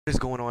What is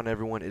going on,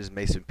 everyone? It is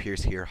Mason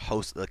Pierce here,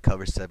 host of the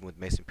Cover 7 with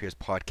Mason Pierce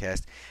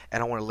podcast,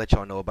 and I want to let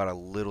y'all know about a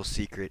little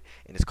secret,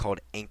 and it's called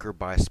Anchor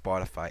by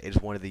Spotify. It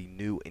is one of the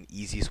new and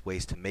easiest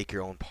ways to make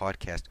your own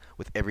podcast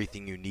with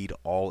everything you need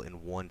all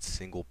in one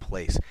single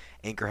place.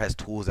 Anchor has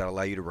tools that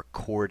allow you to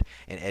record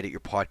and edit your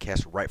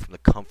podcast right from the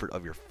comfort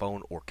of your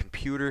phone or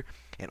computer,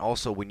 and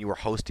also when you are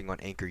hosting on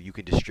Anchor, you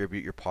can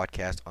distribute your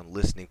podcast on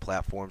listening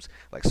platforms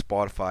like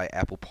Spotify,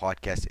 Apple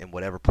Podcasts, and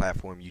whatever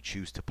platform you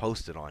choose to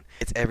post it on.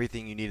 It's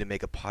everything you need to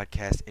make a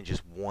podcast in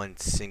just one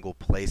single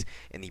place.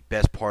 And the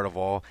best part of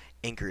all,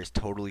 Anchor is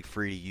totally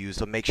free to use.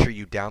 So make sure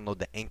you download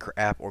the Anchor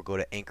app or go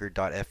to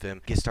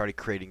anchor.fm. Get started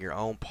creating your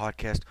own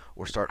podcast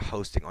or start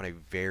hosting on a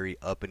very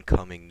up and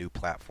coming new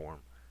platform.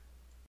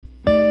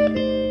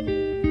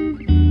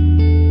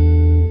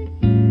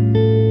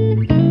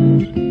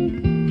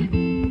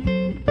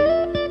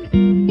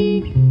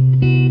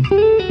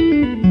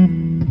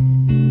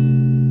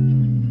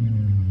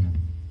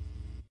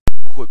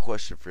 Quick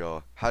question for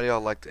y'all. How do y'all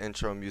like the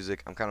intro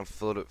music? I'm kind of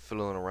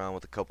fiddling around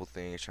with a couple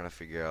things, trying to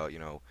figure out,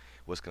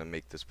 what's going to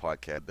make this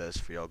podcast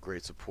best for y'all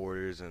great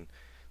supporters. And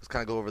let's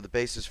kind of go over the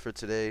basis for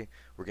today.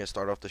 We're going to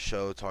start off the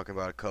show talking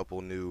about a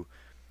couple new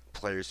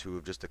players who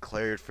have just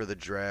declared for the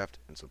draft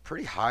and some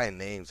pretty high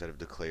names that have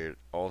declared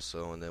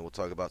also. And then we'll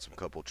talk about some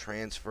couple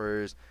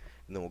transfers.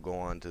 And then we'll go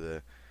on to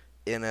the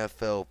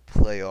NFL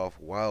Playoff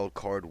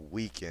Wildcard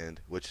Weekend,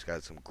 which has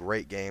got some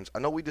great games. I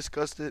know we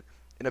discussed it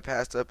in a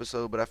past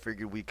episode, but I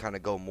figured we'd kind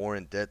of go more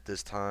in depth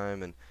this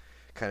time and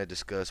kind of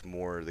discuss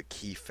more of the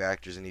key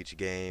factors in each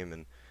game.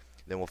 And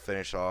then we'll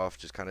finish off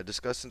just kind of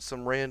discussing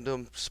some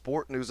random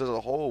sport news as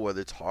a whole, whether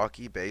it's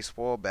hockey,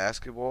 baseball,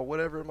 basketball,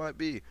 whatever it might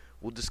be.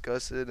 We'll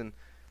discuss it and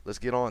let's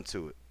get on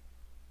to it.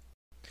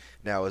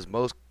 Now, as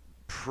most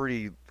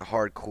pretty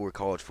hardcore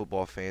college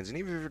football fans, and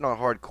even if you're not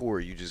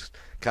hardcore, you just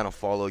kind of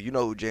follow. You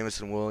know who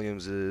Jamison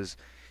Williams is.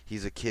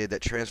 He's a kid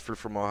that transferred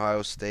from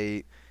Ohio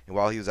State, and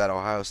while he was at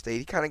Ohio State,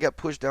 he kind of got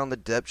pushed down the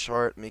depth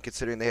chart. I mean,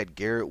 considering they had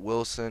Garrett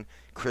Wilson,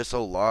 Chris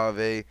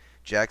Olave,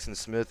 Jackson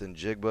Smith, and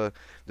Jigba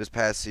this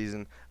past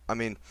season. I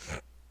mean,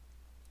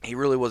 he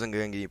really wasn't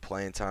going to get any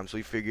playing time, so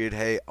he figured,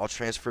 hey, I'll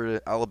transfer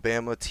to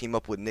Alabama, team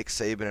up with Nick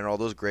Saban and all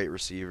those great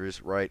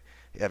receivers, right?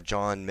 You have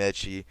John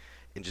Mechie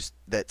and just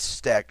that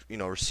stacked,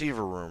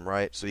 receiver room,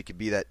 right? So he could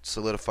be that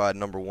solidified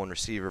number one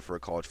receiver for a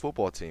college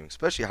football team,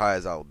 especially high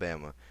as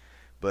Alabama.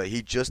 But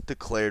he just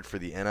declared for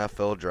the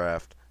NFL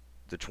draft,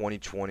 the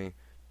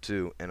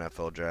 2022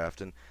 NFL draft,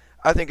 and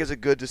I think it's a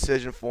good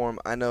decision for him.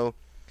 I know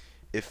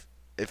if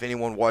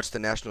anyone watched the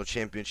national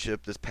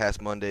championship this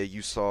past Monday,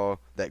 you saw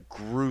that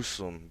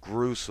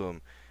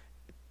gruesome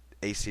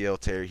ACL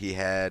tear he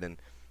had, and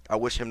I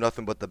wish him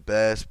nothing but the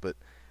best, but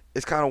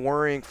it's kind of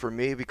worrying for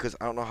me because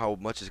I don't know how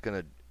much it's going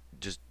to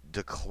just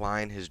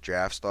decline his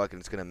draft stock,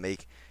 and it's going to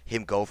make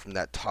him go from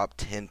that top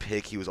 10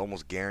 pick he was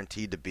almost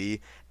guaranteed to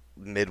be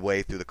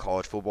midway through the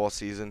college football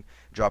season,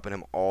 dropping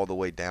him all the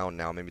way down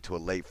now, maybe to a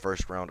late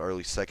first round,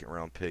 early second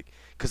round pick.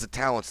 Because the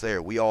talent's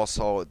there. We all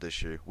saw it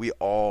this year. We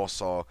all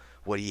saw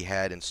what he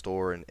had in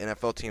store, and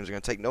NFL teams are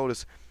going to take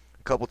notice.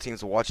 A couple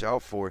teams to watch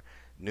out for.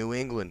 New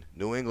England,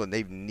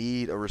 they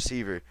need a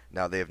receiver.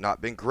 Now, they have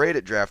not been great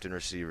at drafting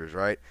receivers,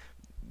 right?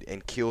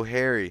 And Kill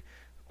Harry,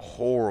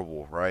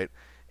 horrible, right?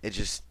 It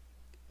just,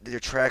 their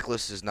track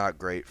list is not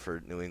great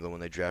for New England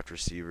when they draft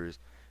receivers,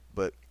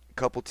 but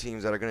couple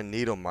teams that are going to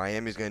need them.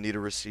 Miami's going to need a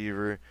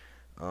receiver.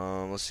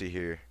 Let's see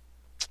here.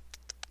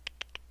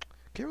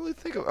 Can't really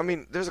think of. I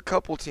mean, there's a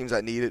couple teams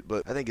that need it,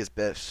 but I think his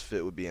best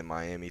fit would be in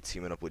Miami,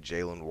 teaming up with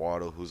Jalen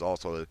Waddle, who's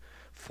also a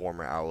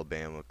former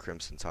Alabama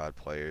Crimson Tide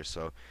player.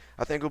 So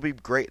I think it'll be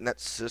great in that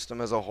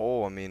system as a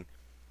whole. I mean,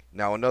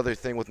 now another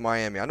thing with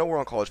Miami. I know we're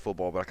on college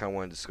football, but I kind of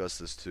want to discuss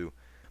this too.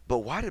 But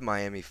why did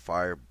Miami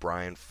fire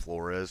Brian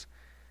Flores?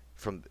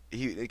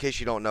 In case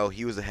you don't know,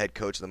 he was the head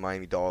coach of the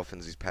Miami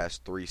Dolphins these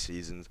past 3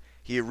 seasons.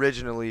 He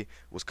originally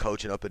was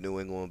coaching up in New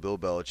England with Bill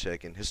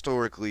Belichick, and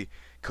historically,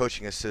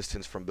 coaching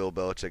assistants from Bill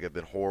Belichick have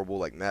been horrible,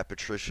 like Matt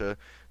Patricia,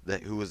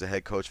 who was the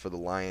head coach for the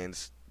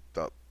Lions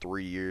about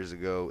 3 years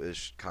ago,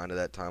 is kind of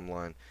that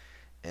timeline.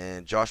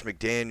 And Josh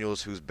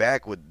McDaniels, who's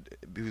back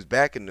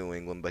in New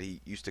England, but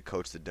he used to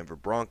coach the Denver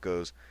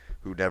Broncos,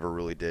 who never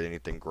really did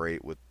anything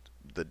great with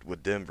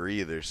Denver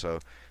either.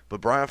 But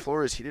Brian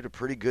Flores, he did a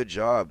pretty good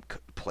job.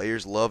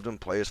 Players loved him.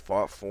 Players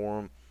fought for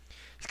him.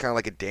 He's kind of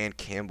like a Dan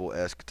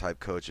Campbell-esque type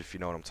coach, if you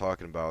know what I'm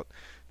talking about.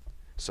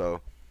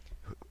 So,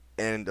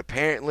 and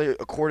apparently,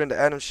 according to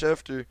Adam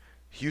Schefter,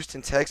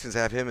 Houston Texans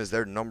have him as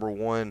their number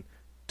one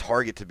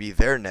target to be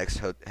their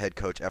next head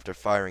coach after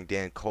firing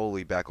Dan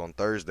Coley back on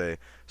Thursday.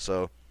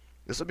 So,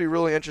 this will be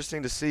really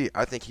interesting to see.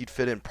 I think he'd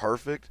fit in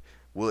perfect.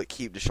 Will it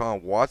keep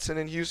Deshaun Watson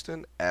in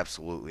Houston?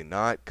 Absolutely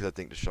not, because I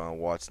think Deshaun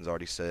Watson's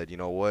already said, you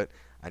know what,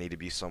 I need to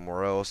be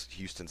somewhere else.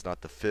 Houston's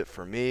not the fit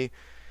for me.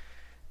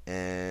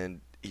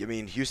 And, I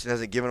mean, Houston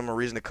hasn't given him a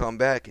reason to come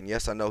back. And,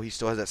 yes, I know he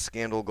still has that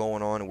scandal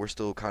going on, and we're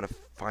still kind of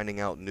finding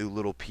out new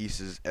little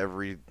pieces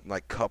every,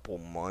 couple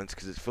months,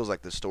 because it feels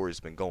like the story's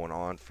been going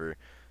on for,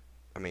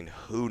 I mean,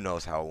 who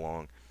knows how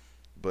long.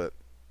 But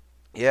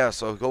Yeah,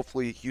 so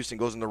hopefully Houston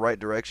goes in the right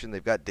direction.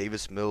 They've got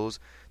Davis Mills,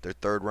 their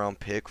third round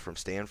pick from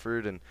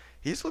Stanford, and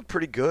he's looked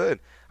pretty good.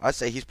 I'd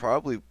say he's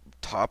probably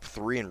top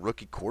three in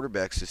rookie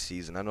quarterbacks this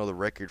season. I know the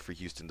record for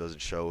Houston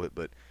doesn't show it,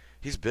 but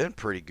he's been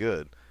pretty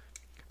good.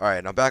 All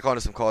right, now back on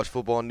to some college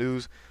football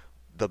news.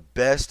 The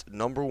best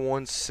number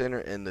one center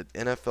in the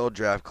NFL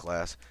draft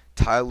class,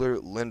 Tyler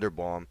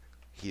Linderbaum.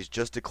 He's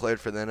just declared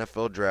for the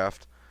NFL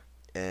draft,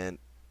 and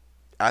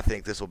I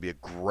think this will be a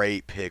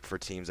great pick for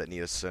teams that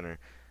need a center.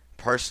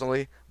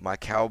 Personally, my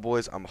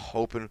Cowboys, I'm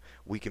hoping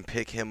we can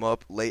pick him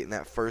up late in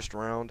that first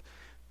round.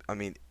 I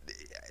mean,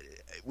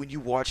 when you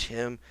watch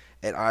him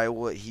at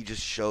Iowa, he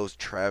just shows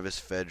Travis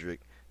Frederick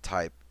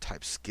type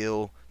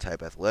skill,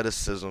 type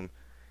athleticism,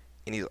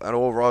 and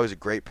overall he's a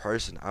great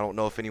person. I don't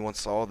know if anyone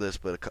saw this,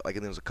 but like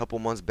it was a couple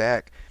months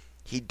back,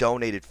 he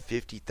donated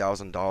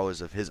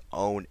 $50,000 of his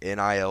own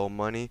NIL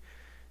money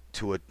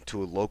to a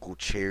local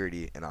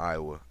charity in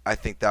Iowa. I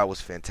think that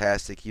was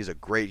fantastic. He's a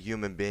great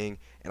human being,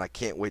 and I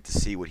can't wait to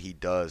see what he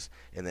does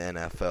in the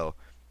NFL.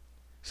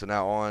 So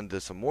now on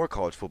to some more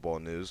college football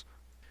news.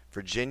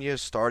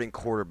 Virginia's starting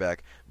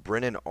quarterback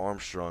Brennan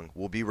Armstrong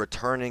will be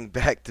returning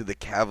back to the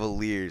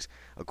Cavaliers,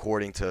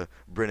 according to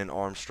Brennan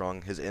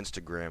Armstrong, his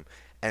Instagram.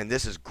 And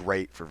this is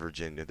great for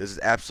Virginia. This is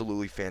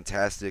absolutely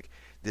fantastic.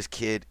 This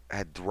kid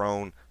had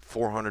thrown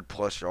 400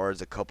 plus yards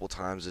a couple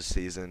times this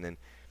season, and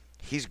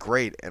he's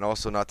great. And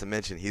also, not to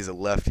mention, he's a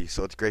lefty,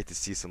 so it's great to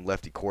see some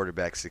lefty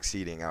quarterbacks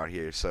succeeding out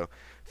here. So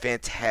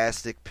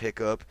fantastic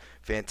pickup,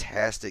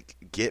 fantastic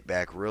get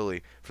back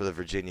really for the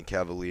Virginia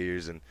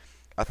Cavaliers, and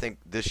I think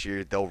this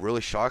year they'll really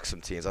shock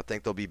some teams. I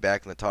think they'll be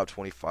back in the top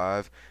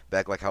 25,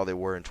 back like how they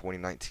were in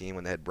 2019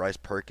 when they had Bryce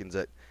Perkins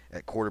at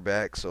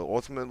quarterback. So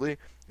ultimately,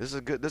 this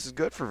is good. This is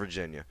good for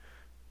Virginia.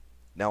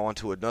 Now on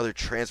to another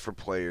transfer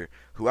player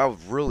who I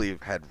really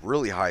had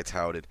really high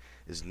touted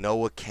is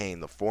Noah Cain,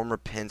 the former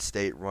Penn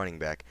State running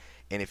back.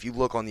 And if you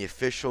look on the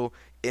official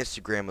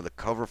Instagram of the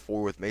Cover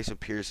 4 with Mason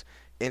Pierce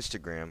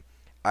Instagram,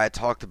 I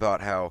talked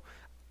about how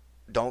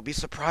don't be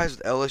surprised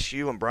with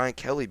LSU and Brian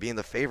Kelly being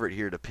the favorite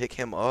here to pick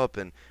him up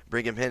and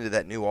bring him into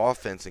that new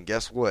offense. And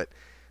guess what?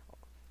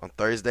 On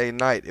Thursday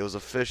night, it was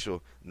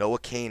official. Noah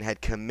Cain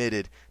had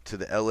committed to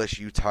the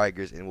LSU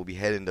Tigers and will be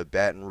heading to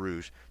Baton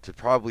Rouge to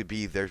probably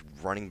be their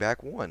running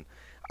back one.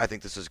 I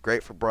think this is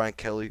great for Brian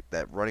Kelly.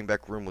 That running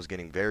back room was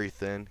getting very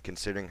thin,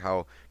 considering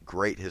how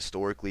great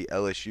historically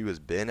LSU has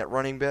been at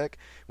running back.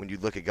 When you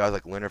look at guys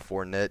like Leonard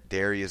Fournette,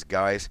 Darius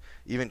Geis,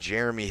 even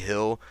Jeremy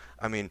Hill,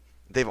 I mean,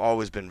 they've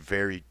always been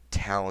very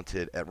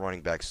talented at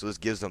running back. So this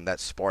gives them that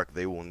spark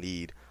they will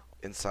need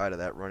inside of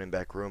that running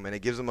back room, and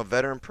it gives them a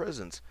veteran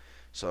presence.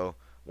 So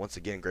once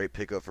again, great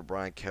pickup for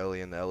Brian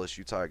Kelly and the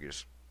LSU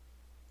Tigers.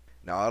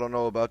 Now, I don't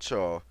know about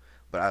y'all,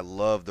 but I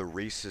love the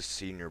Reese's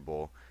Senior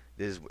Bowl.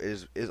 This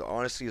is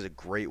honestly is a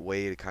great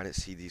way to kind of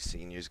see these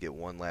seniors get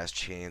one last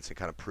chance and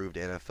kind of prove to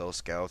NFL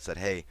scouts that,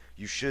 hey,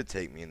 you should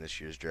take me in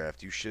this year's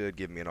draft. You should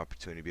give me an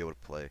opportunity to be able to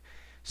play.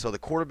 So the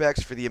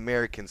quarterbacks for the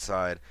American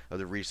side of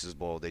the Reese's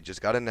Bowl, they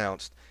just got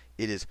announced.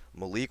 It is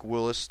Malik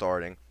Willis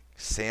starting,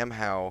 Sam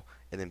Howell,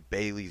 and then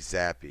Bailey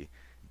Zappi.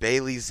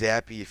 Bailey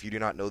Zappi, if you do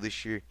not know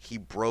this year, he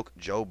broke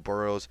Joe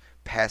Burrow's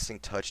passing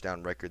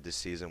touchdown record this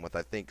season with,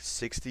 I think,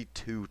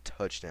 62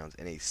 touchdowns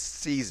in a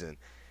season.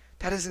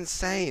 That is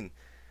insane.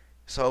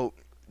 So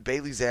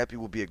Bailey Zappi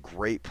will be a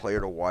great player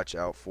to watch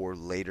out for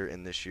later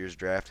in this year's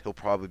draft. He'll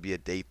probably be a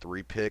day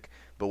 3 pick,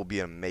 but will be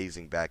an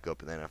amazing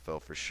backup in the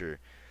NFL for sure.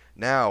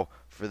 Now,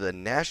 for the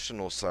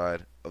national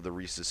side of the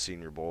Reese's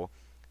Senior Bowl,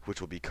 which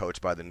will be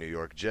coached by the New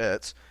York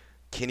Jets,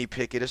 Kenny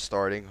Pickett is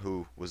starting,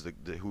 who was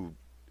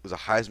a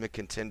Heisman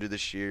contender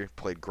this year,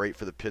 played great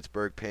for the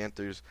Pittsburgh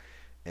Panthers,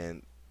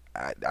 and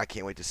I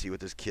can't wait to see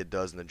what this kid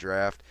does in the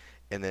draft.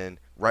 And then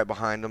right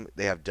behind him,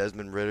 they have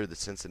Desmond Ridder, the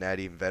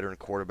Cincinnati veteran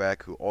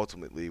quarterback, who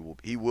ultimately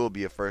will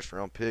be a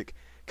first-round pick.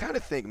 Kind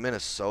of think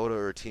Minnesota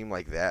or a team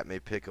like that may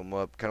pick him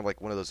up, kind of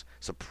like one of those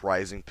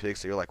surprising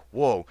picks that you're like,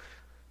 whoa,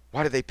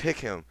 why did they pick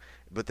him?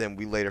 But then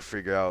we later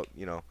figure out,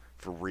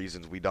 for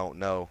reasons we don't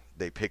know,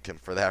 they picked him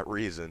for that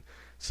reason.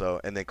 So,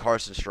 and then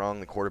Carson Strong,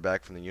 the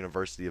quarterback from the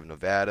University of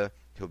Nevada,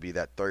 he'll be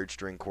that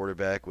third-string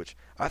quarterback, which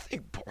I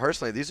think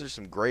personally these are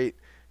some great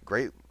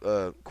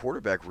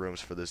quarterback rooms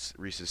for this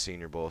Reese's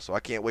Senior Bowl. So I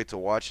can't wait to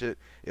watch it.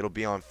 It'll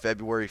be on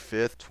February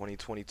 5th,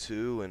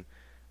 2022, and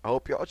I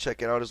hope y'all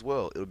check it out as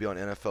well. It'll be on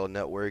NFL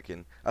Network,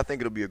 and I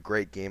think it'll be a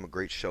great game, a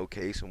great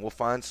showcase, and we'll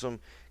find some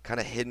kind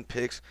of hidden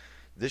picks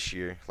this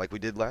year like we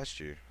did last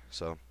year.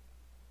 So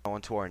on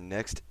to our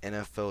next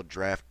NFL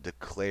draft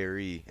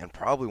declaree, and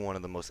probably one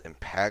of the most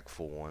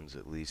impactful ones,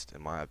 at least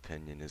in my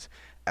opinion, is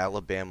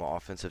Alabama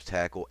offensive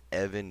tackle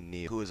Evan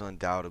Neal, who is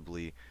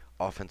undoubtedly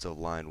offensive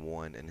line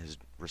one in his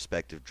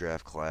respective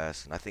draft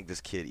class. And I think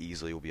this kid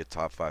easily will be a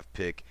top 5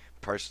 pick.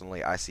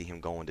 Personally, I see him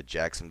going to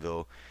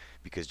Jacksonville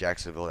because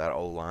Jacksonville, that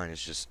O-line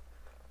is just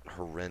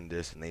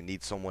horrendous, and they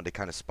need someone to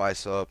kind of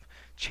spice up,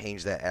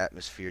 change that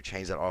atmosphere,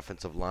 change that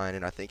offensive line,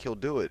 and I think he'll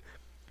do it.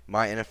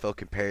 My NFL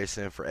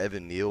comparison for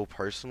Evan Neal,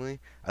 personally,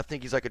 I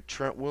think he's like a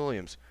Trent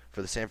Williams.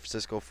 for the San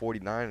Francisco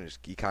 49ers.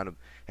 He kind of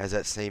has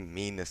that same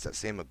meanness, that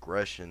same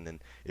aggression.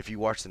 And if you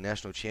watch the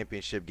national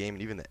championship game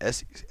and even the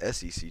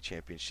SEC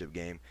championship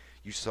game,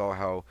 you saw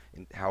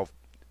how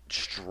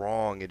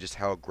strong and just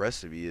how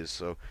aggressive he is.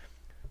 So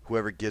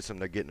whoever gets him,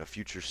 they're getting a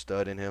future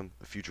stud in him,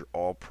 a future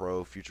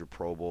All-Pro, future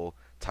Pro Bowl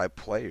type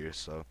player.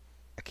 So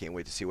I can't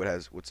wait to see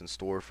what's in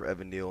store for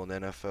Evan Neal in the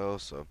NFL.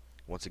 So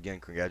once again,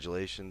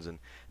 congratulations. And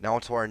now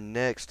on to our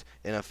next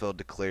NFL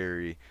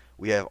declaree.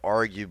 We have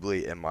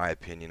arguably, in my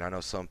opinion, I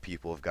know some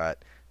people have got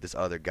this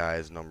other guy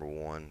as number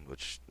one,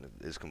 which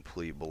is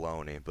complete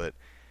baloney, but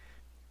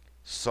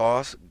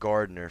Sauce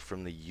Gardner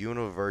from the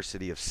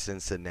University of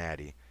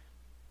Cincinnati.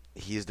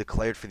 He is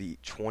declared for the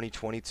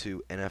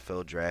 2022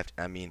 NFL Draft.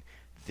 I mean,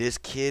 this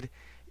kid,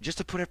 just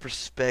to put in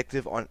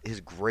perspective on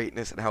his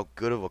greatness and how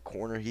good of a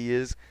corner he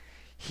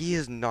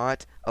has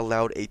not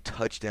allowed a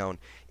touchdown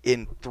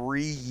in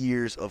 3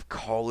 years of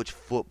college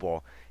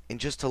football.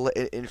 And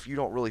and if you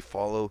don't really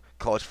follow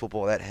college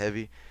football that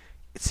heavy,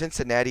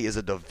 Cincinnati is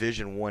a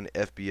Division I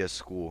FBS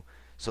school.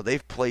 So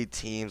they've played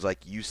teams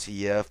like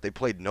UCF. They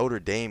played Notre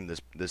Dame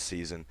this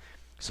season.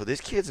 So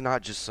this kid's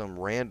not just some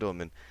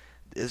random. And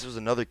this was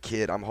another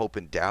kid I'm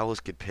hoping Dallas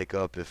could pick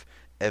up if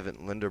Evan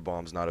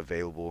Linderbaum's not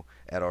available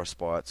at our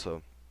spot.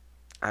 So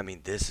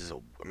this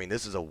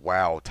is a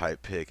wow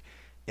type pick.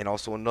 And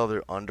also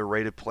another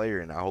underrated player,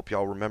 and I hope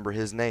y'all remember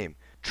his name,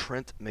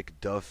 Trent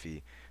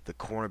McDuffie, the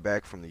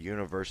cornerback from the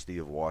University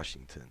of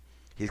Washington.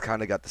 He's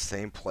kind of got the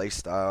same play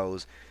style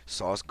as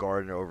Sauce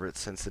Gardner over at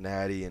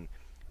Cincinnati, and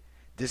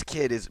this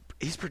kid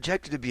he's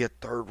projected to be a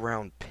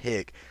third-round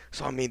pick.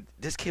 So,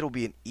 this kid will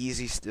be an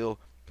easy steal.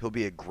 He'll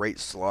be a great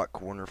slot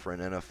corner for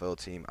an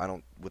NFL team,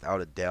 without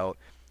a doubt.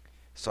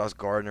 Sauce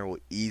Gardner will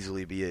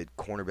easily be a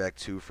cornerback,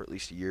 too, for at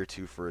least a year or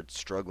two for a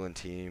struggling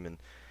team, and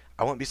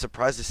I wouldn't be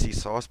surprised to see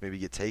Sauce maybe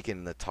get taken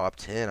in the top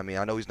 10.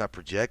 I know he's not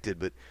projected,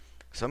 but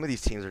some of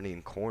these teams are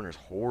needing corners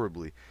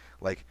horribly.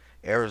 Like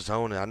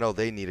Arizona, I know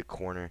they need a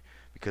corner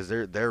because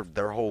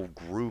their whole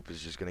group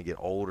is just going to get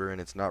older, and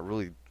it's not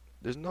really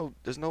there's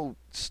no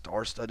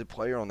star-studded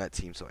player on that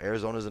team. So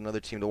Arizona's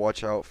another team to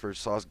watch out for.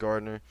 Sauce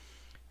Gardner,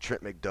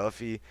 Trent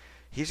McDuffie,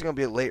 he's going to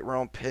be a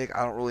late-round pick.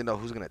 I don't really know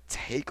who's going to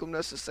take him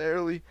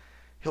necessarily.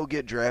 He'll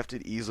get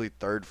drafted easily,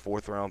 third,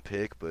 fourth-round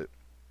pick, but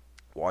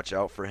watch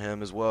out for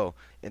him as well.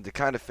 And to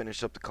kind of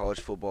finish up the college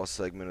football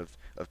segment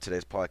of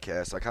today's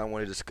podcast, I kind of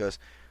want to discuss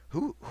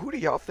who do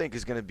y'all think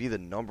is going to be the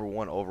number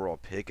one overall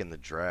pick in the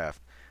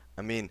draft?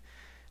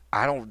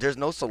 There's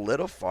no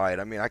solidified.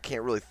 I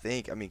can't really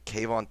think.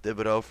 Kayvon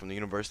Thibodeau from the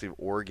University of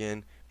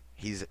Oregon,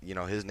 his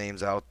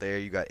name's out there.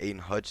 You got Aiden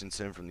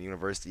Hutchinson from the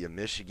University of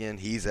Michigan,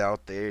 he's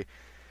out there.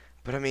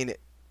 But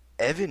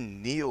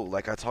Evan Neal,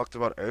 like I talked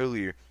about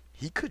earlier,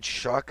 he could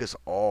shock us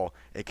all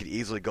and could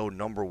easily go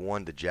number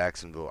one to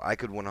Jacksonville. I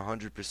could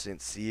 100%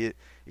 see it,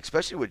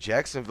 especially with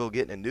Jacksonville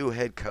getting a new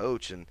head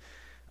coach. And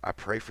I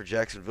pray for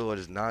Jacksonville it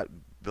is not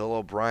Bill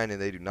O'Brien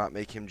and they do not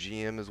make him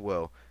GM as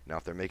well. Now,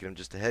 if they're making him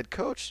just a head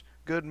coach,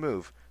 good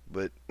move.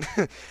 But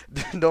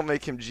don't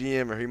make him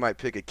GM or he might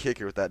pick a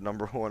kicker with that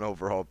number one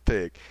overall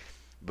pick.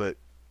 But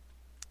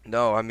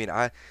no, I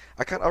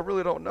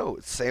really don't know.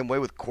 Same way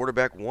with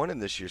quarterback one in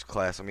this year's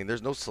class.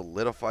 There's no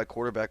solidified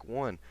quarterback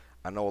one.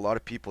 I know a lot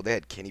of people, they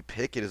had Kenny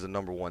Pickett as the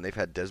number one. They've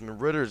had Desmond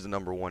Ridder as the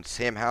number one.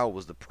 Sam Howell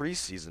was the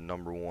preseason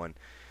number one.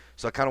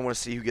 So I kind of want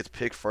to see who gets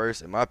picked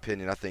first. In my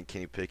opinion, I think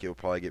Kenny Pickett will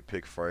probably get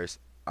picked first.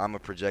 I'm going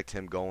to project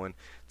him going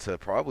to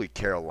probably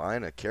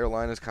Carolina.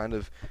 Carolina's kind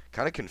of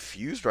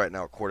confused right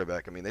now at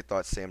quarterback. They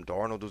thought Sam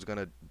Darnold was going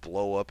to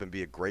blow up and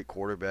be a great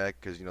quarterback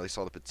because, they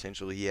saw the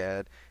potential he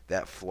had.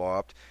 That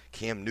flopped.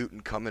 Cam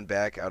Newton coming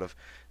back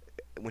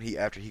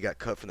after he got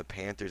cut from the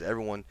Panthers,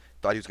 everyone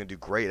thought he was going to do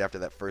great after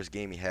that first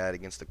game he had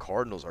against the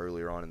Cardinals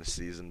earlier on in the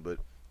season, but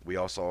we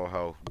all saw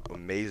how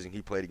amazing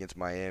he played against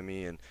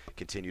Miami and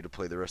continued to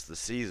play the rest of the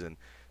season.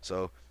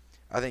 So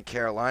I think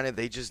Carolina,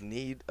 they just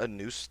need a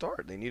new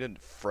start. They need a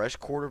fresh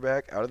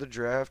quarterback out of the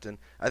draft, and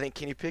I think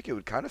Kenny Pickett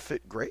would kind of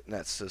fit great in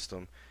that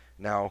system.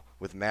 Now,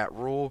 with Matt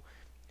Rule,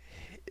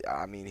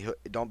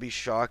 don't be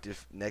shocked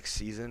if next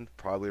season,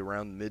 probably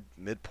around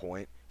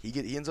midpoint,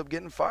 he ends up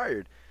getting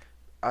fired.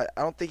 I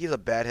don't think he's a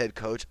bad head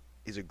coach.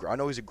 I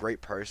know he's a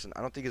great person.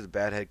 I don't think he's a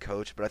bad head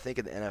coach, but I think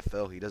in the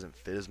NFL he doesn't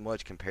fit as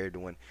much compared to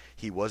when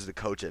he was the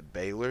coach at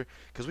Baylor.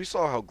 Because we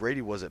saw how great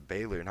he was at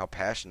Baylor and how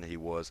passionate he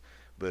was.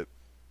 But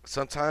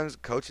sometimes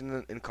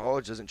coaching in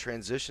college doesn't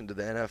transition to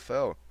the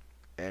NFL.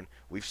 And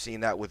we've seen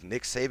that with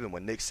Nick Saban.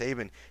 When Nick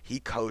Saban, he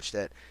coached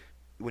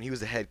when he was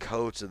the head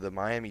coach of the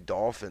Miami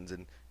Dolphins,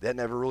 and that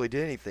never really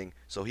did anything.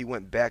 So he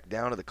went back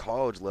down to the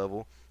college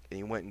level, and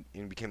he went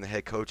and became the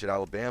head coach at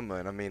Alabama.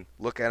 And,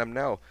 look at him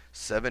now.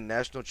 7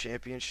 national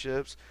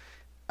championships.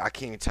 I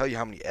can't even tell you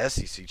how many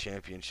SEC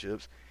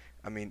championships.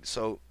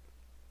 So,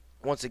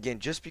 once again,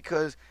 just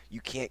because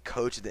you can't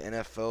coach at the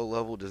NFL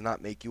level does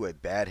not make you a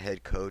bad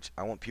head coach.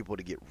 I want people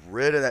to get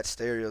rid of that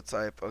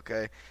stereotype,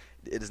 okay?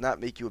 It does not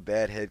make you a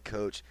bad head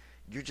coach.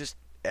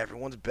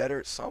 Everyone's better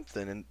at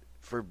something. And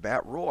for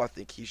Matt Rule, I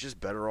think he's just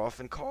better off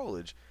in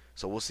college.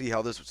 So we'll see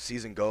how this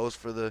season goes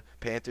for the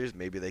Panthers.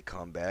 Maybe they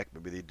come back.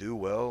 Maybe they do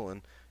well.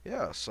 And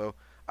yeah, so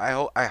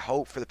I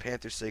hope for the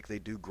Panthers' sake they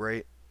do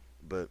great,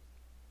 but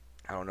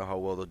I don't know how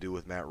well they'll do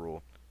with Matt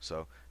Rule.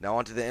 So now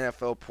on to the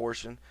NFL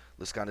portion.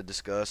 Let's kind of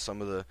discuss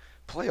some of the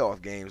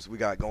playoff games we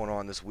got going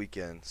on this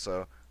weekend.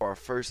 So our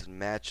first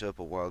matchup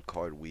of Wild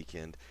Card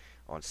Weekend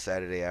on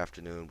Saturday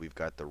afternoon, we've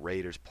got the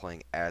Raiders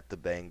playing at the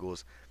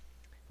Bengals.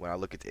 When I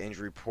look at the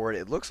injury report,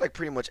 it looks like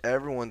pretty much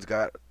everyone's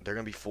got they're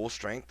going to be full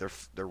strength.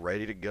 They're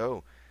ready to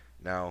go.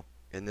 Now,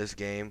 in this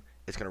game,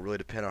 it's going to really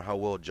depend on how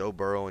well Joe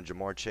Burrow and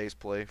Jamar Chase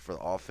play for the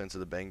offense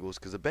of the Bengals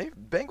because the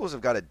Bengals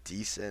have got a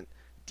decent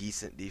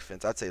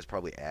defense. I'd say it's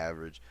probably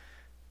average.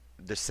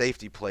 The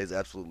safety play is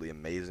absolutely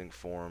amazing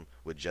for him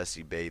with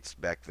Jesse Bates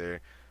back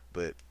there,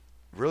 but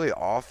really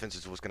offense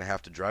is what's going to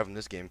have to drive in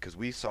this game because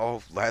we saw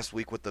last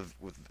week with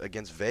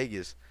against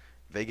Vegas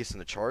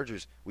and the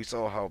Chargers, we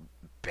saw how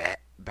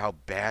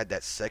bad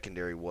that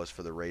secondary was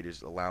for the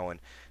Raiders, allowing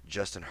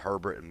Justin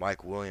Herbert and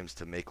Mike Williams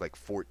to make like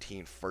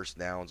 14 first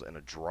downs in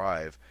a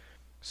drive.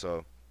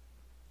 So,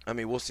 I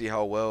mean, we'll see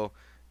how well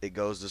it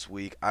goes this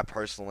week. I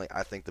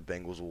think the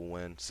Bengals will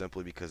win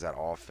simply because that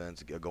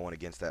offense going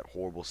against that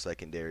horrible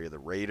secondary of the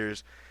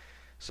Raiders.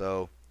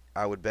 So,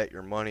 I would bet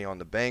your money on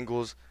the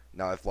Bengals.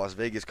 Now, if Las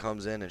Vegas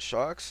comes in and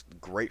shocks,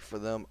 great for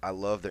them. I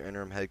love their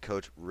interim head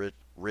coach,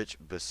 Rich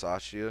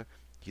Bisaccia.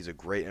 He's a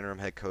great interim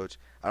head coach.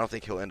 I don't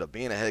think he'll end up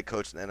being a head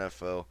coach in the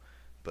NFL,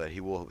 but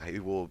he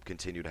will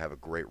continue to have a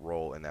great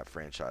role in that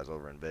franchise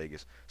over in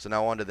Vegas. So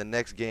now on to the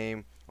next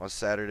game on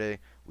Saturday.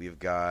 We've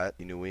got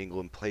the New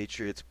England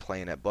Patriots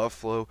playing at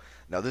Buffalo.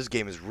 Now this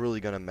game is really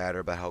going to matter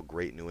about how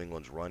great New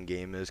England's run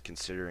game is,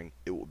 considering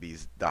it will be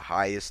the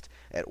highest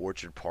at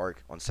Orchard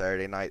Park on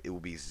Saturday night. It will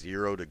be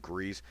 0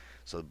 degrees,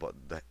 so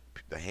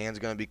the hand's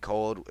going to be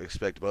cold.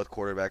 Expect both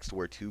quarterbacks to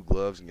wear two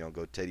gloves,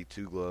 go Teddy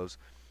two gloves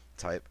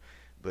type.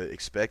 But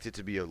expect it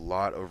to be a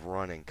lot of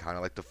running, kind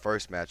of like the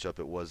first matchup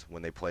it was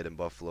when they played in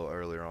Buffalo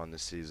earlier on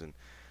this season.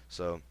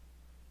 So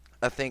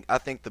I think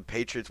the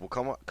Patriots will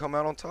come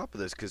out on top of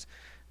this because,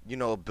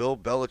 Bill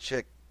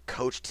Belichick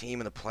coach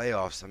team in the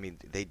playoffs. I mean,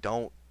 they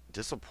don't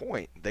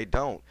disappoint. They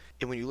don't.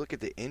 And when you look at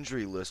the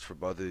injury list for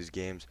both of these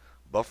games,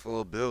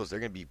 Buffalo Bills, they're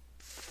going to be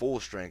full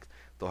strength.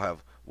 They'll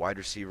have wide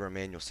receiver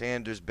Emmanuel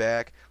Sanders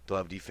back. They'll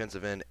have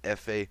defensive end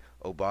F.A.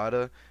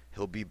 Obada.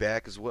 He'll be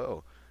back as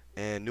well.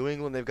 And New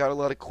England, they've got a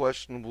lot of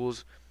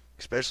questionables,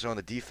 especially on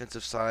the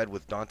defensive side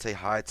with Dante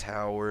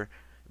Hightower,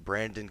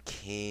 Brandon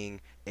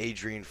King,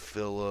 Adrian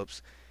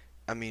Phillips.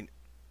 I mean,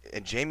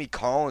 and Jamie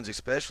Collins,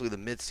 especially the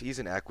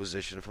midseason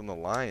acquisition from the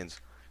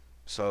Lions.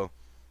 So,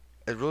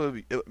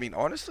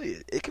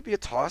 honestly, it could be a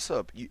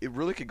toss-up. It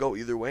really could go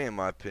either way, in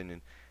my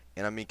opinion.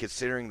 And,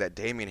 considering that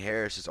Damian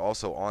Harris is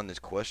also on this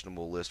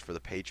questionable list for the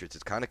Patriots,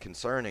 it's kind of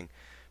concerning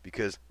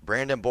because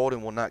Brandon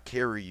Bolden will not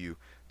carry you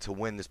to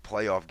win this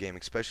playoff game,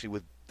 especially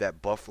with that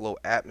Buffalo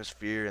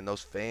atmosphere and those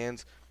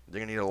fans.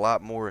 They're gonna need a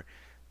lot more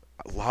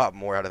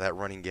out of that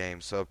running game.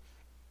 So,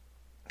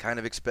 kind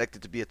of expect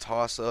it to be a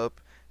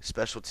toss-up.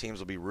 Special teams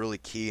will be really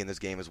key in this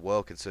game as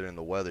well, considering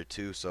the weather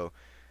too. So,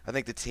 I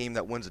think the team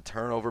that wins a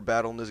turnover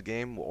battle in this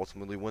game will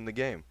ultimately win the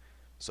game.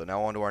 So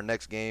now on to our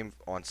next game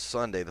on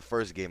Sunday, the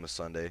first game of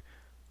Sunday.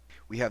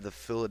 We have the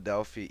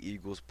Philadelphia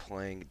Eagles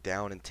playing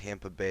down in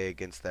Tampa Bay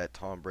against that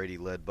Tom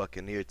Brady-led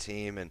Buccaneer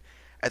team, and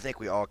I think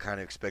we all kind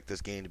of expect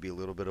this game to be a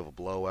little bit of a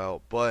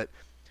blowout. But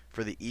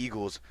for the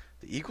Eagles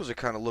are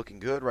kind of looking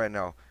good right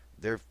now.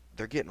 They're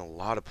getting a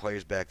lot of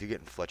players back. They're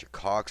getting Fletcher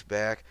Cox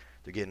back.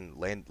 They're getting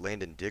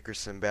Landon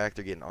Dickerson back.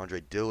 They're getting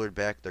Andre Dillard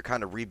back. They're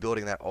kind of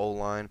rebuilding that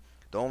O-line.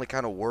 The only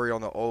kind of worry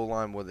on the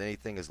O-line more than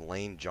anything is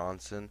Lane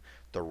Johnson,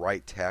 the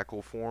right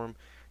tackle for him.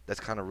 That's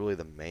kind of really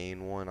the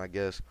main one, I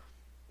guess.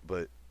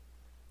 But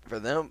for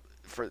the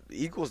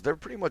Eagles, they're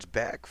pretty much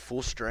back,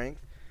 full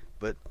strength.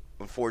 But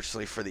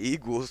unfortunately for the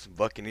Eagles,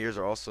 Buccaneers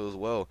are also as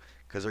well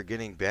because they're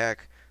getting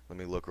back. Let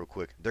me look real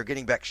quick. They're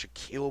getting back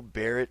Shaquille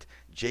Barrett,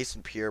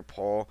 Jason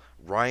Pierre-Paul,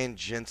 Ryan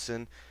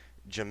Jensen,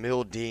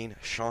 Jamil Dean,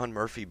 Sean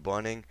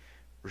Murphy-Bunting,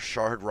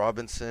 Rashard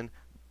Robinson,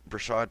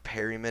 Brashad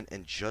Perryman,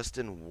 and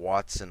Justin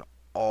Watson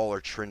all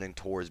are trending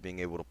towards being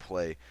able to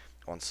play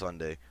on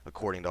Sunday,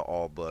 according to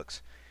All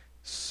Bucks.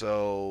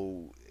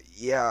 So,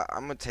 yeah,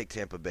 I'm going to take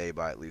Tampa Bay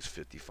by at least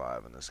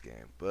 55 in this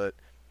game. But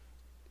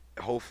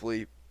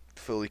hopefully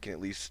Philly can at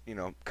least,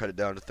 cut it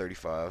down to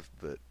 35.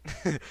 But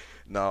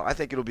no, I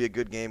think it'll be a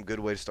good game, good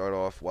way to start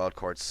off Wild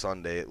Card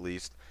Sunday at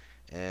least.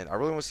 And I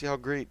really want to see how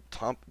great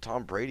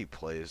Tom Brady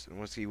plays. I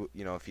want to see,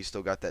 if he's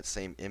still got that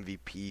same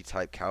MVP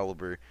type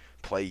caliber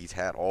play he's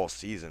had all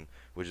season,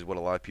 which is what a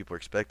lot of people are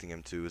expecting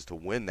him to, is to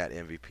win that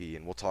MVP.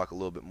 And we'll talk a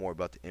little bit more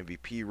about the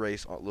MVP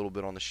race a little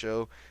bit on the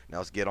show. Now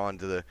let's get on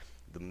to the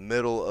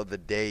middle of the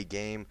day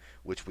game,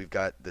 which we've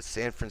got the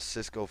San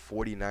Francisco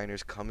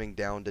 49ers coming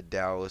down to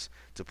Dallas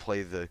to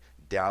play the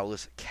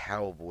Dallas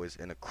Cowboys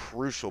in a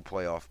crucial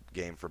playoff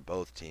game for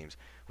both teams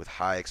with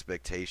high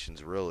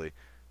expectations, really,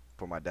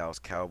 for my Dallas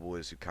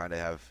Cowboys, who kind of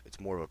have, it's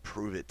more of a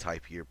prove it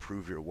type year,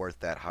 prove you're worth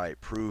that hype,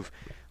 prove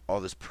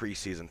all this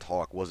preseason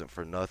talk wasn't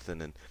for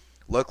nothing, and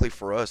luckily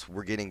for us,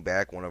 we're getting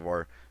back one of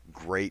our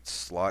great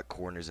slot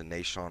corners in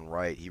Nashawn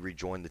Wright. He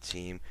rejoined the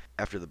team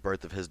after the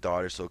birth of his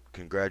daughter, so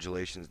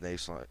congratulations,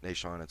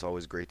 Nashawn. It's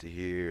always great to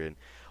hear. And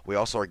we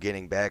also are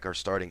getting back our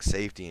starting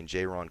safety in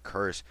Jaron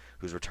Curse,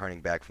 who's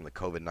returning back from the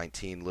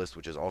COVID-19 list,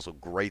 which is also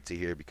great to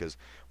hear because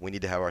we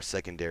need to have our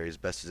secondary as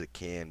best as it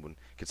can when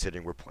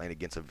considering we're playing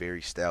against a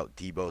very stout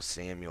Deebo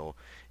Samuel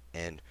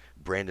and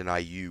Brandon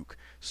Ayuk.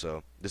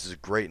 So this is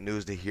great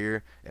news to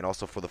hear. And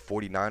also for the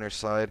 49ers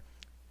side,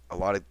 a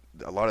lot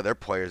of their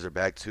players are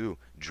back too.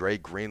 Dre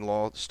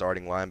Greenlaw,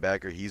 starting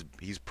linebacker,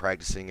 he's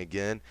practicing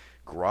again.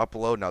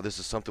 Garoppolo, now this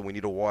is something we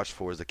need to watch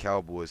for as the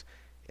Cowboys,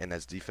 and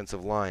that's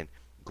defensive line.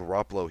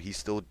 Garoppolo, he's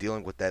still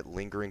dealing with that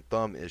lingering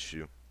thumb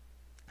issue.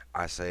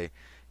 I say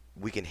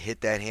we can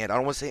hit that hand. I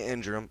don't want to say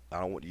injure him.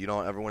 You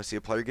don't ever want to see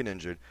a player get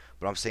injured.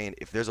 But I'm saying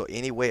if there's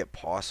any way it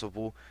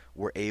possible,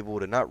 we're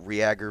able to not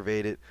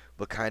re-aggravate it,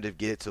 but kind of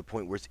get it to the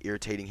point where it's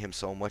irritating him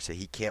so much that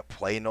he can't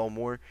play no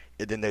more.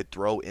 And then they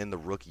throw in the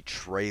rookie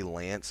Trey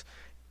Lance,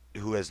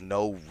 who has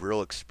no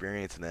real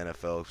experience in the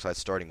NFL besides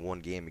starting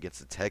one game against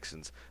the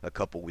Texans a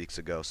couple weeks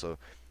ago. So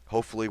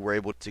hopefully we're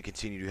able to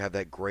continue to have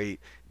that great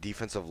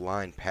defensive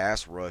line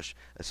pass rush,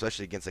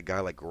 especially against a guy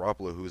like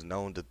Garoppolo who's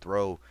known to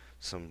throw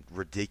some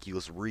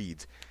ridiculous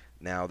reads.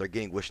 Now they're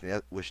getting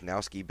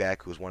Wishnowsky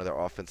back, who's one of their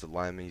offensive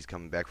linemen. He's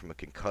coming back from a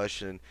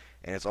concussion.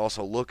 And it's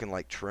also looking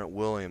like Trent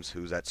Williams,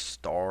 who's that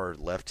star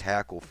left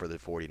tackle for the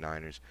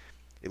 49ers.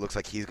 It looks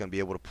like he's going to be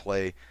able to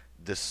play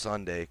this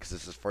Sunday because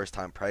it's his first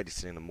time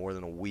practicing in more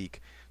than a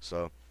week.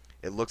 So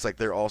it looks like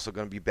they're also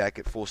going to be back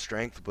at full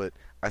strength. But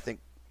I think,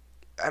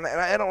 and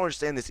I don't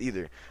understand this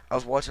either. I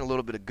was watching a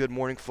little bit of Good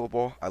Morning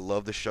Football. I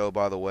love the show,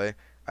 by the way.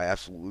 I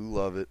absolutely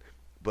love it.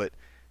 But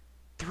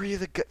three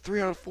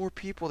out of four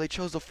people, they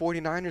chose the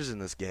 49ers in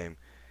this game.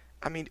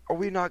 I mean, are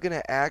we not going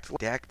to act like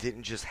Dak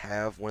didn't just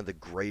have one of the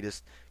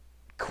greatest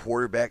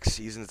quarterback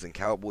seasons in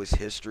Cowboys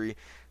history?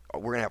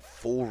 We're going to have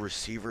full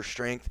receiver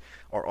strength.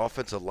 Our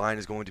offensive line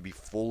is going to be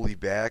fully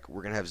back.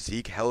 We're going to have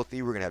Zeke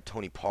healthy. We're going to have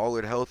Tony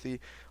Pollard healthy.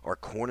 Our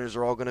corners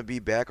are all going to be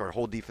back. Our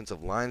whole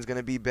defensive line is going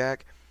to be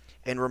back.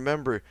 And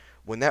remember,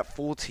 when that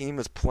full team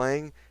is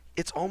playing,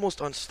 it's almost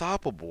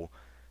unstoppable.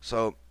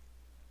 So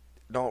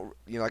don't,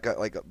 like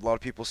a lot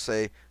of people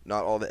say,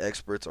 not all the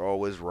experts are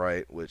always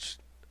right, which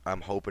I'm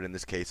hoping in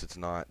this case it's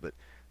not. But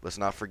let's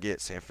not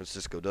forget, San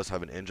Francisco does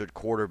have an injured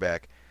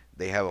quarterback.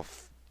 They have a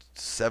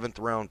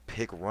seventh-round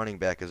pick running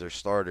back as their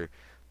starter.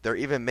 They're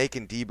even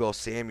making Deebo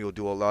Samuel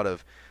do a lot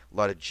of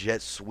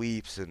jet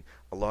sweeps and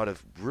a lot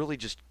of really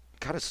just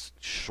kind of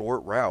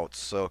short routes.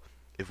 So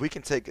if we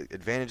can take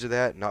advantage of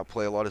that, not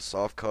play a lot of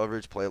soft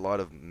coverage, play a lot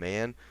of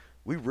man,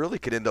 we really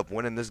could end up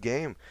winning this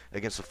game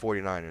against the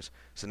 49ers.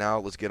 So now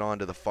let's get on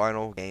to the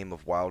final game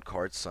of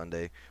Wildcard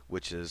Sunday,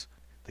 which is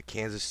the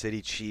Kansas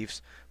City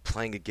Chiefs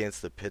playing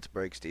against the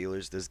Pittsburgh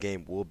Steelers. This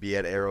game will be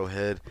at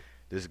Arrowhead.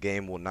 This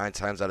game will 9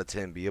 times out of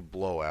 10 be a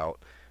blowout.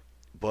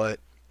 But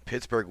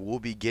Pittsburgh will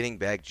be getting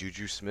back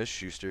Juju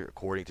Smith-Schuster,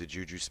 according to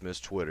Juju Smith's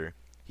Twitter.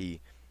 He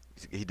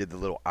did the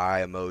little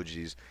eye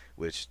emojis,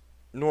 which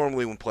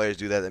normally when players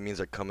do that means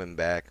they're coming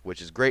back,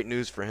 which is great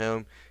news for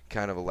him.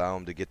 Kind of allow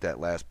him to get that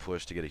last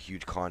push to get a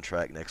huge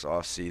contract next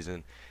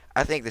offseason.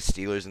 I think the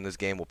Steelers in this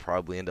game will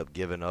probably end up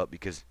giving up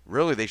because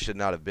really they should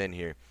not have been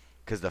here.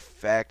 Because the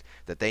fact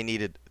that they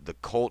needed the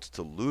Colts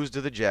to lose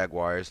to the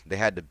Jaguars, they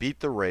had to beat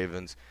the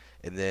Ravens,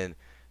 and then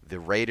the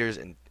Raiders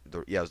and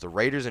the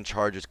Raiders and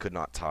Chargers could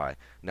not tie.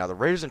 Now the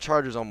Raiders and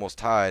Chargers almost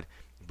tied,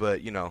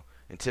 but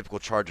in typical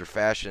Charger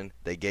fashion,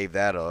 they gave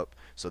that up.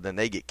 So then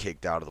they get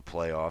kicked out of the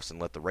playoffs and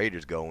let the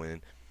Raiders go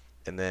in.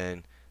 And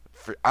then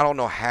I don't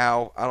know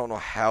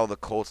how the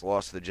Colts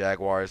lost to the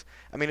Jaguars.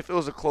 I mean, if it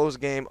was a close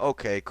game,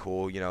 okay,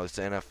 cool. It's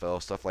the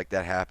NFL, stuff like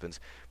that happens.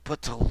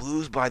 But to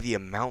lose by the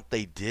amount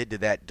they did to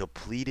that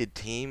depleted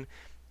team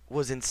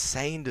was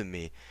insane to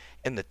me.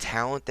 And the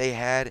talent they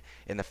had,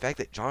 and the fact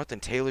that Jonathan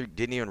Taylor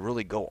didn't even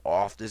really go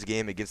off this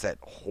game against that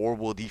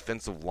horrible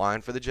defensive line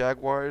for the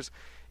Jaguars,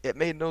 it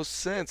made no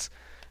sense.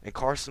 And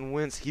Carson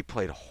Wentz, he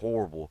played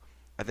horrible.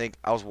 I think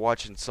I was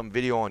watching some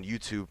video on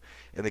YouTube,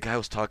 and the guy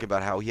was talking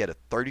about how he had a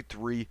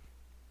 33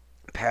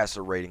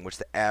 passer rating, which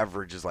the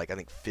average is like, I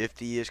think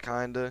 50-ish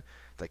kind of,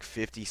 like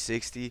 50,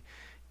 60,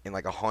 and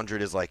like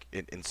 100 is like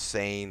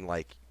insane,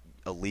 like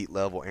elite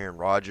level Aaron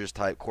Rodgers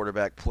type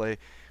quarterback play.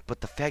 But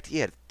the fact he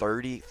had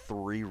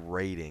 33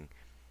 rating,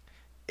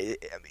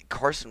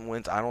 Carson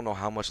Wentz, I don't know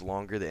how much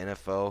longer the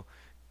NFL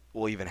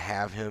will even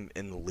have him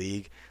in the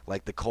league.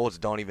 Like, the Colts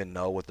don't even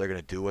know what they're going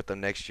to do with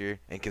him next year.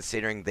 And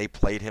considering they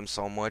played him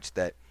so much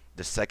that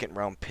the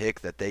second-round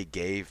pick that they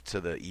gave to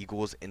the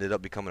Eagles ended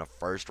up becoming a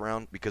first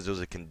round because it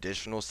was a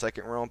conditional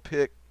second-round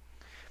pick.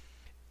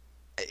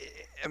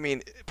 I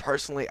mean,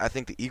 personally, I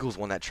think the Eagles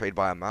won that trade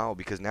by a mile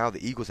because now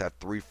the Eagles have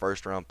 3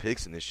 first-round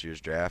picks in this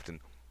year's draft, and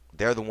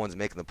they're the ones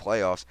making the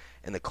playoffs,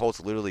 and the Colts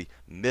literally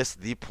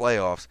missed the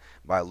playoffs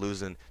by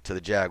losing to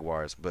the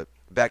Jaguars. But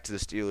back to the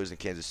Steelers and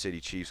Kansas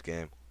City Chiefs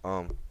game.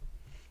 I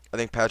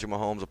think Patrick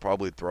Mahomes will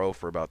probably throw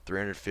for about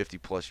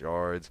 350-plus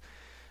yards.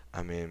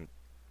 I mean,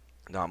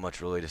 Not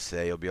much really to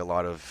say. It'll be a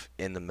lot of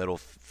in the middle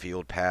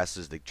field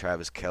passes, the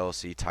Travis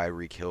Kelsey,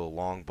 Tyreek Hill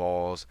long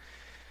balls.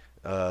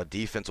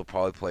 Defense will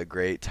probably play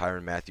great.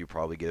 Tyrann Mathieu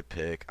probably get a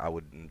pick. I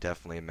would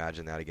definitely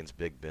imagine that against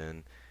Big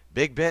Ben.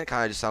 Big Ben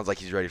kind of just sounds like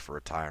he's ready for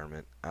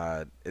retirement.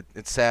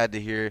 It's sad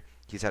to hear.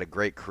 He's had a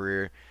great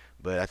career,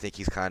 but I think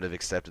he's kind of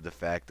accepted the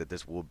fact that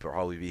this will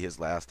probably be his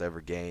last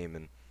ever game.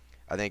 And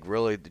I think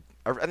really the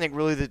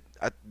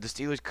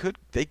Steelers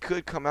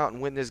could come out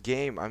and win this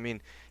game. I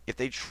mean, if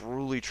they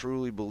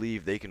truly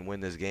believe they can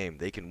win this game,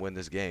 they can win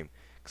this game.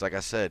 Because like I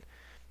said,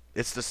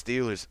 it's the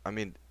Steelers. I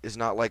mean, it's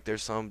not like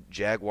there's some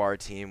Jaguar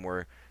team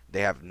where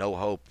they have no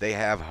hope. They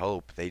have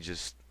hope. They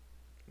just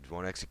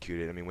won't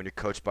execute it. I mean, when you're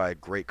coached by a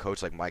great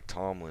coach like Mike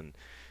Tomlin,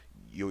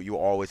 you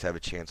always have a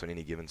chance on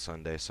any given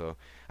Sunday. So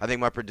I think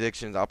my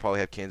predictions, I'll probably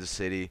have Kansas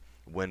City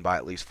win by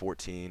at least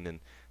 14, and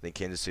I think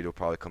Kansas City will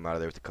probably come out of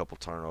there with a couple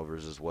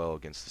turnovers as well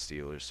against the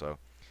Steelers. So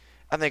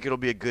I think it'll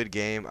be a good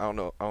game. I don't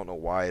know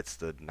why it's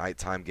the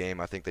nighttime game.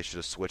 I think they should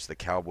have switched the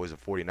Cowboys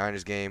and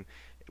 49ers game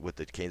with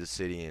the Kansas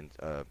City and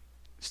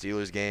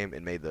Steelers game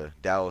and made the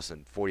Dallas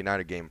and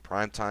 49er game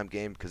primetime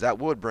game, because that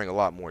would bring a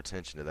lot more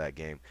attention to that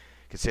game,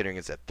 considering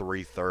it's at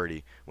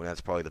 3:30 when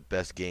that's probably the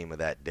best game of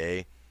that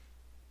day.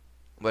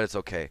 But it's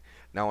okay.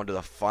 Now on to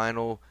the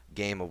final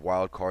game of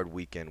Wildcard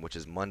Weekend, which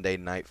is Monday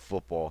Night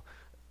Football.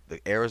 The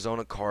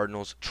Arizona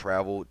Cardinals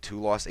travel to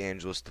Los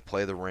Angeles to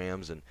play the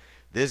Rams, and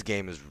this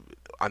game is,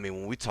 I mean,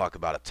 when we talk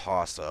about a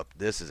toss-up,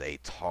 this is a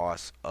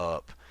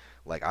toss-up.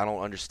 Like, I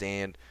don't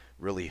understand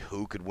really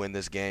who could win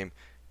this game,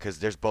 because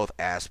there's both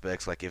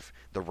aspects. Like, if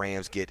the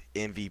Rams get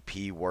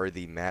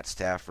MVP-worthy Matt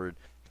Stafford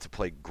to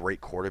play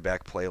great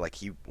quarterback play like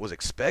he was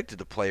expected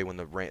to play when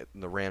the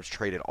Rams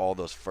traded all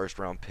those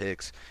first-round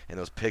picks and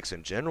those picks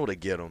in general to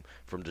get him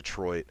from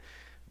Detroit.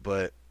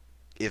 But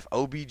if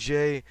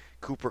OBJ,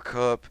 Cooper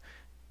Kupp,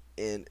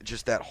 and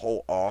just that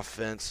whole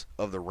offense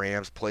of the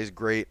Rams plays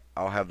great,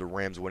 I'll have the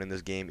Rams winning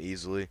this game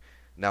easily.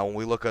 Now when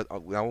we look at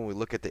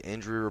the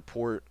injury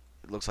report,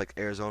 it looks like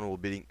Arizona will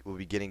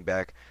be getting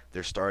back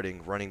their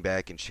starting running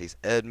back in Chase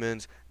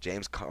Edmonds.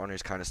 James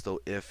Conner's kind of still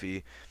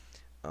iffy.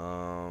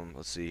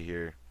 Let's see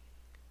here.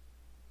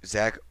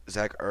 Zach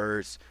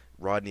Ertz,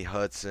 Rodney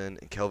Hudson,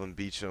 and Kelvin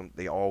Beachum,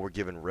 they all were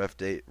given rest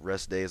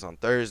days on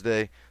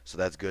Thursday, so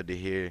that's good to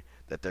hear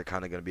that they're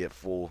kind of going to be at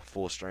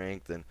full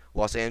strength. And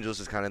Los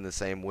Angeles is kind of in the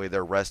same way.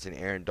 They're resting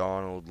Aaron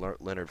Donald,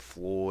 Leonard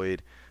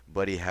Floyd,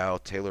 Buddy Howe,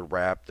 Taylor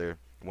Rapp. They're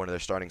one of their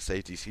starting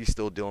safeties. He's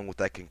still dealing with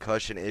that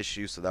concussion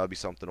issue, so that would be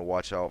something to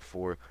watch out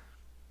for.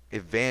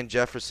 If Van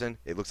Jefferson,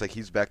 it looks like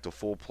he's back to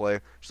full play,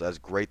 so that's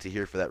great to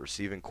hear for that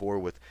receiving core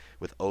with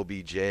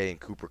OBJ and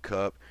Cooper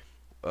Kupp.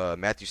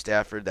 Matthew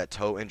Stafford, that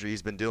toe injury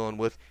he's been dealing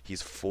with,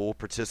 he's full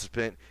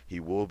participant.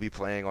 He will be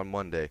playing on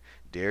Monday.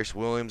 Darius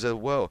Williams as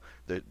well,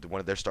 one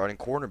of their starting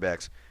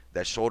cornerbacks.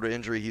 That shoulder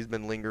injury he's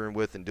been lingering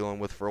with and dealing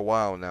with for a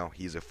while now.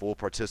 He's a full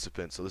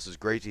participant. So this is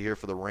great to hear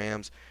for the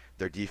Rams.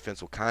 Their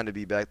defense will kind of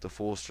be back to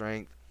full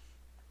strength.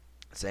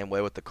 Same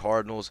way with the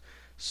Cardinals.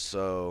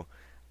 So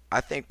I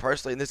think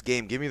personally in this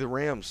game, give me the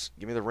Rams.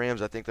 Give me the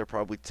Rams. I think they're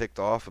probably ticked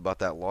off about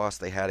that loss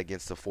they had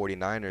against the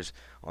 49ers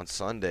on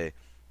Sunday.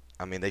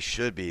 I mean, they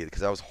should be,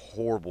 because that was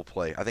horrible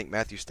play. I think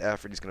Matthew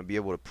Stafford is going to be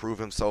able to prove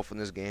himself in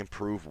this game,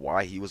 prove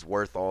why he was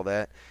worth all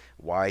that,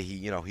 why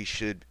he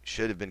should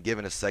have been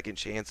given a second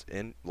chance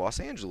in Los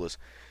Angeles.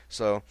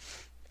 So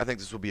I think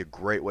this will be a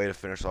great way to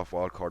finish off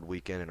Wild Card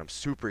Weekend, and I'm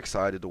super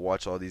excited to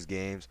watch all these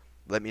games.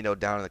 Let me know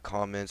down in the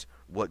comments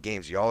what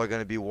games y'all are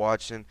going to be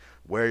watching,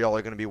 where y'all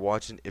are going to be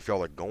watching, if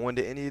y'all are going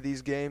to any of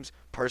these games.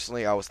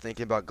 Personally, I was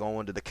thinking about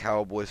going to the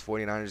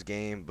Cowboys-49ers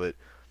game, but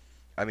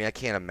I mean, I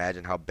can't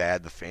imagine how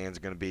bad the fans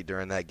are going to be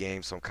during that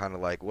game, so I'm kind of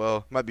like, well,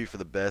 it might be for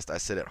the best I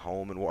sit at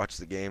home and watch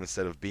the game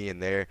instead of being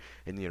there,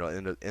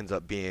 and, ends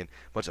up being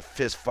a bunch of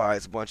fist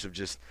fights, a bunch of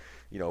just,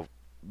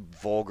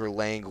 vulgar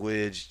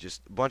language,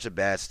 just a bunch of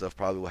bad stuff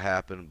probably will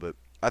happen, but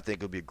I think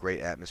it'll be a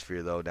great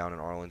atmosphere, though, down in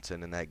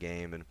Arlington in that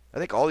game, and I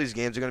think all these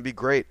games are going to be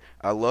great.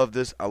 I love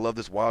this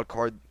wild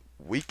card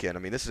weekend. I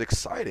mean, this is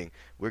exciting.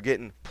 We're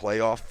getting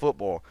playoff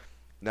football.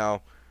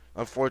 Now,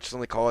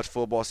 unfortunately, college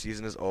football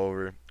season is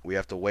over. We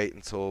have to wait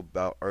until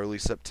about early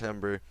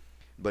September.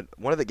 But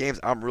one of the games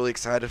I'm really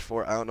excited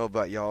for, I don't know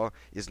about y'all,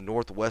 is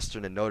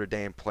Northwestern and Notre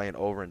Dame playing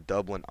over in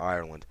Dublin,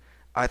 Ireland.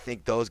 I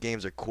think those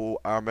games are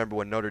cool. I remember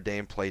when Notre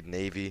Dame played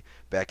Navy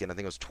back in, I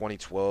think it was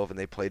 2012, and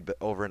they played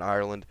over in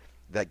Ireland.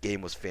 That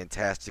game was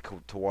fantastic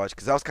to watch,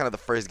 because that was kind of the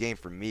first game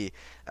for me.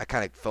 I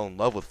kind of fell in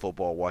love with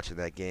football watching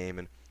that game.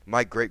 And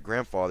my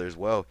great-grandfather as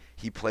well,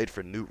 he played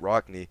for Newt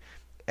Rockne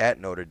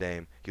at Notre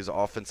Dame. He was an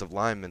offensive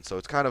lineman, so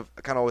I kind of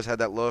always had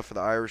that love for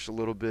the Irish a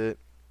little bit.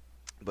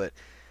 But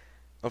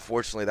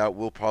unfortunately, that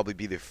will probably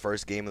be the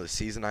first game of the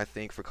season, I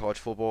think, for college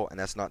football, and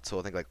that's not till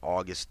I think like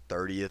August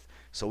 30th.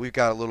 So we've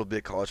got a little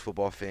bit college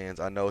football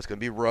fans. I know it's going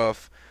to be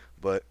rough,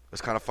 but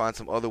let's kind of find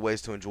some other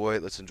ways to enjoy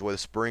it. Let's enjoy the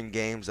spring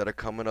games that are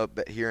coming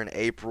up here in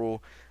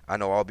April. I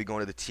know I'll be going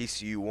to the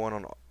TCU one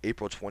on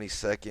April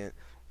 22nd.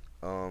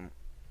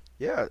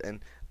 Yeah,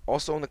 and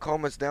Also in the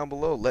comments down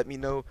below, let me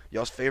know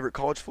y'all's favorite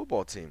college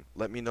football team.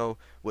 Let me know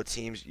what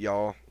teams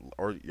y'all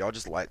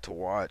just like to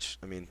watch.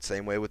 I mean,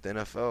 same way with the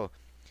NFL.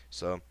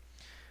 So,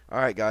 all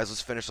right, guys,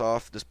 let's finish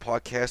off this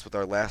podcast with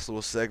our last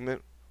little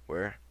segment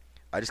where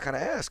I just kind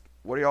of ask,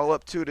 what are y'all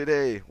up to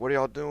today? What are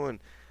y'all doing?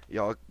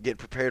 Y'all getting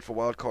prepared for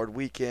Wildcard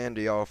Weekend?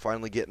 Are y'all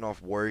finally getting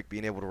off work,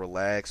 being able to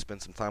relax,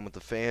 spend some time with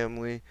the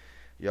family?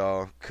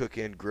 Y'all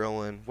cooking,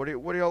 grilling? What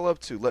are y'all up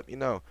to? Let me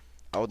know.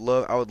 I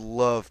would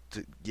love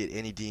to get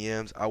any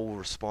DMs. I will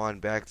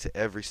respond back to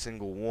every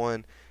single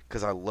one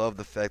because I love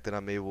the fact that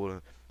I'm able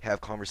to have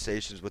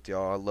conversations with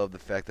y'all. I love the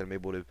fact that I'm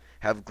able to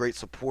have great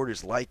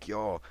supporters like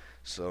y'all.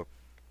 So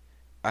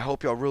I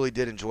hope y'all really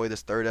did enjoy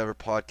this third ever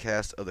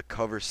podcast of the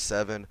Cover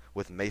 7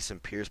 with Mason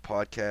Pierce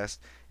podcast.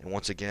 And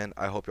once again,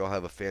 I hope y'all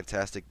have a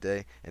fantastic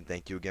day, and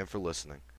thank you again for listening.